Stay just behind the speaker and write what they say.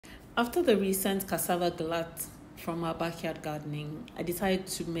After the recent cassava glut from our backyard gardening, I decided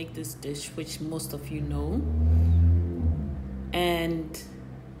to make this dish, which most of you know. And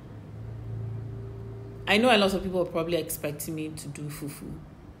I know a lot of people are probably expecting me to do fufu,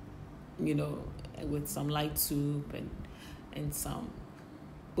 with some light soup and some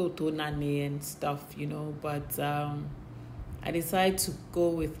boto nane and stuff, but I decided to go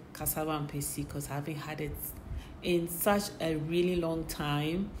with cassava and Ampesi because I haven't had it in such a really long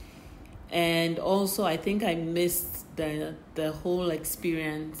time. And also, I think I missed the whole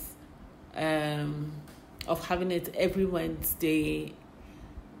experience of having it every Wednesday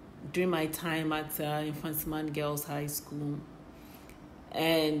during my time at Infantsman Girls High School.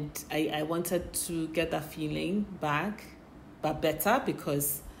 And I wanted to get that feeling back, but better,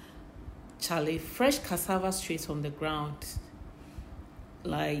 because Charlie, fresh cassava straight from the ground.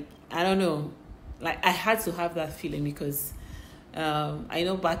 I don't know. I had to have that feeling because I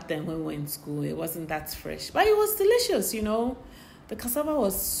know back then when we were in school, it wasn't that fresh. But it was delicious, The cassava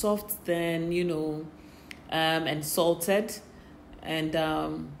was soft then, and salted. And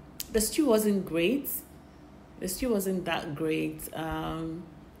the stew wasn't great. The stew wasn't that great.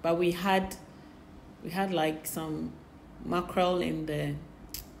 But we had like some mackerel in there.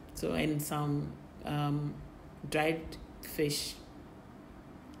 And some dried fish.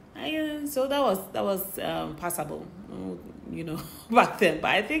 So that was passable, back then.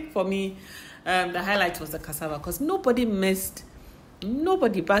 But I think for me, the highlight was the cassava, because nobody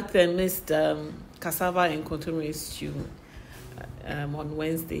back then missed cassava and contomere stew on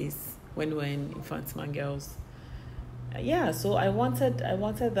Wednesdays when we were in Infantsman Girls. So I wanted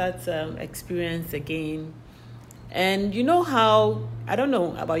that experience again. And how, I don't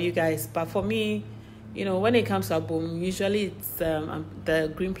know about you guys, but for me, when it comes to abom, usually it's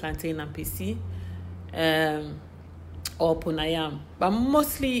the green plantain Ampesi or punayam. But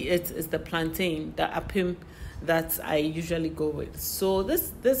mostly it's the plantain, the apim, that I usually go with. So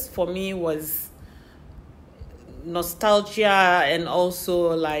this for me was nostalgia, and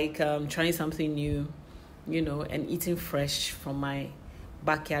also trying something new, and eating fresh from my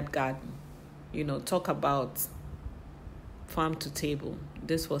backyard garden. Talk about farm to table.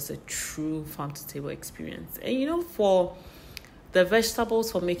 This was a true farm to table experience. And for the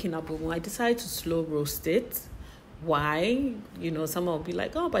vegetables for making abomu, I decided to slow roast it. Why? Someone will be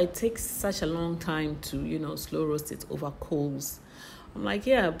like, oh, but it takes such a long time to, slow roast it over coals. I'm like,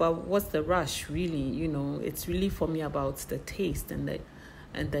 yeah, but what's the rush, really? It's really for me about the taste and the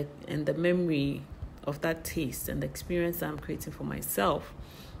memory of that taste and the experience that I'm creating for myself.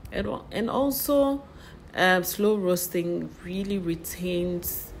 And also, slow roasting really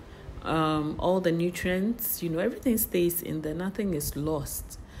retains all the nutrients. Everything stays in there, nothing is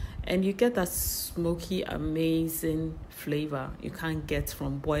lost, and you get that smoky, amazing flavor you can't get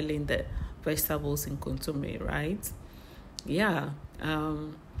from boiling the vegetables in consomme, right? And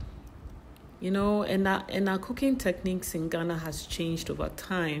our cooking techniques in Ghana has changed over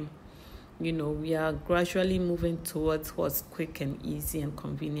time. We are gradually moving towards what's quick and easy and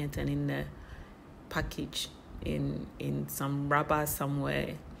convenient, and in the package in some rubber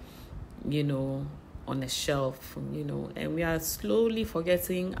somewhere, on a shelf, and we are slowly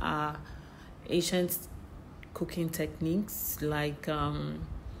forgetting our ancient cooking techniques, like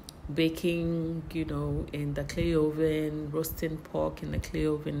baking, in the clay oven, roasting pork in the clay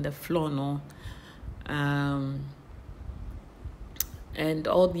oven, the flono, and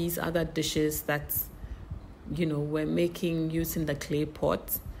all these other dishes that, we're making using the clay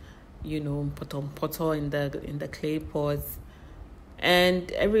pot, poto in the clay pots.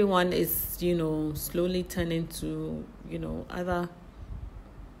 And everyone is, slowly turning to,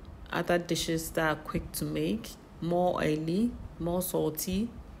 other dishes that are quick to make, more oily, more salty,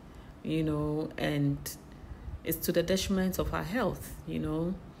 and it's to the detriment of our health,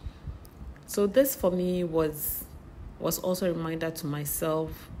 So this for me was also a reminder to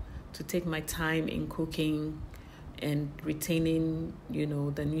myself to take my time in cooking and retaining,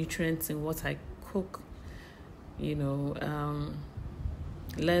 the nutrients in what I cook,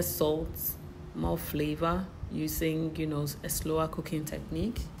 less salt, more flavor, using, a slower cooking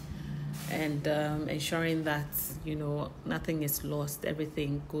technique, and ensuring that, nothing is lost.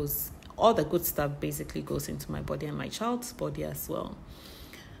 Everything goes, all the good stuff basically goes into my body and my child's body as well.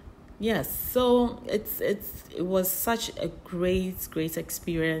 Yes, so it was such a great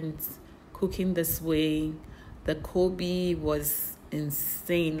experience cooking this way. The Kobe was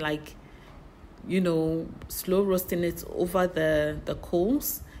insane, slow roasting it over the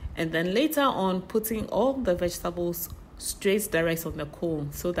coals, and then later on putting all the vegetables straight direct on the coal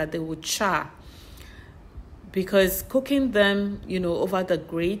so that they would char. because cooking them, over the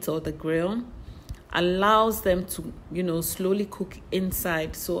grate or the grill allows them to, slowly cook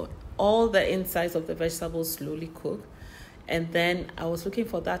inside. So all the insides of the vegetables slowly cook. And then I was looking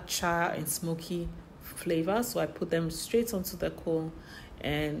for that char and smoky flavor, so I put them straight onto the coal.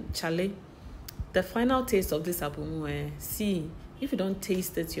 And Charlie, the final taste of this abumue, see, if you don't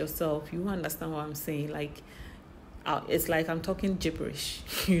taste it yourself, you won't understand what I'm saying. Like, it's like I'm talking gibberish,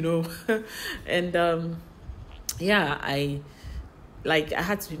 And I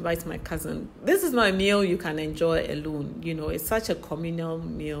had to invite my cousin. This is not a meal you can enjoy alone, It's such a communal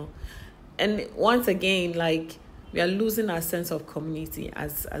meal. And once again, like, we are losing our sense of community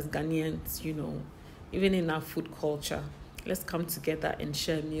as Ghanaians, even in our food culture. Let's come together and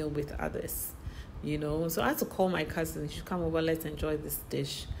share a meal with others, So I had to call my cousin. She should come over, let's enjoy this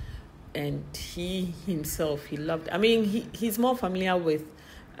dish. And he himself, he loved it. I mean, he's more familiar with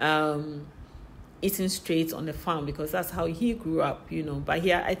eating straight on the farm because that's how he grew up, But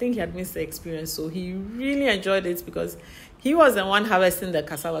I think he had missed the experience, so he really enjoyed it because he was the one harvesting the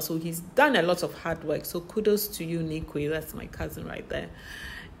cassava, so he's done a lot of hard work. So kudos to you, Nikwe. That's my cousin right there.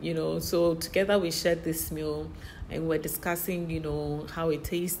 So together we shared this meal and we're discussing, how it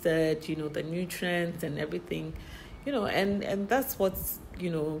tasted, the nutrients and everything, and that's what,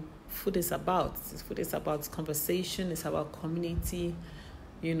 food is about. Food is about conversation. It's about community,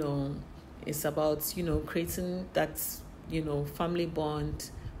 It's about, creating that, family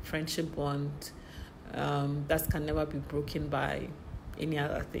bond, friendship bond, that can never be broken by any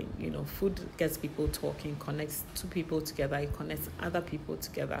other thing. Food gets people talking, connects two people together, it connects other people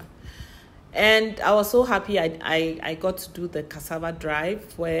together. And I was so happy I got to do the cassava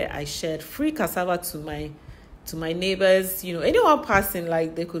drive where I shared free cassava to my neighbors. Anyone passing,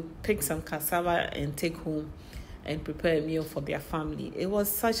 like, they could pick some cassava and take home and prepare a meal for their family. It was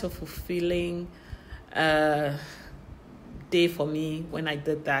such a fulfilling day for me when I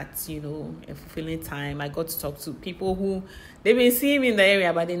did that, a fulfilling time. I got to talk to people who they've been seeing me in the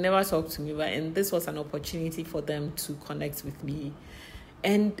area, but they never talked to me. And this was an opportunity for them to connect with me.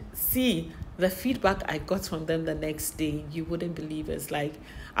 And see, the feedback I got from them the next day, you wouldn't believe it. It's like,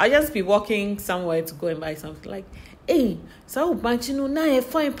 I'll just be walking somewhere to go and buy something, like, hey, so bunch na a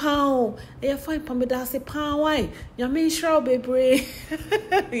fine pound, a fine pound, but that's a pound, why? You mean sure, baby,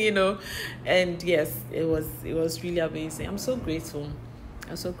 And yes, it was really amazing. I'm so grateful.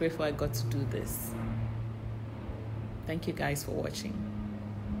 I got to do this. Thank you guys for watching.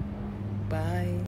 Bye.